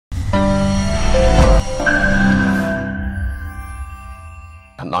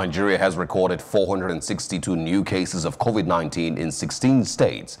Nigeria has recorded 462 new cases of COVID-19 in 16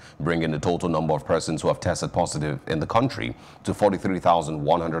 states, bringing the total number of persons who have tested positive in the country to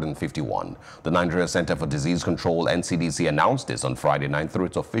 43,151. The Nigeria Center for Disease Control (NCDC) announced this on Friday night through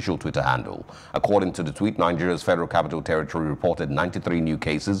its official Twitter handle. According to the tweet, Nigeria's Federal Capital Territory reported 93 new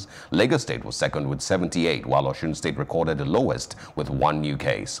cases. Lagos State was second with 78, while Osun State recorded the lowest with 1 new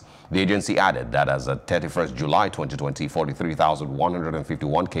case. The agency added that as of 31st July 2020,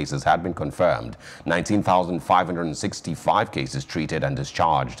 43,151 cases had been confirmed, 19,565 cases treated and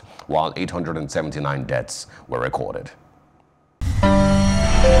discharged, while 879 deaths were recorded.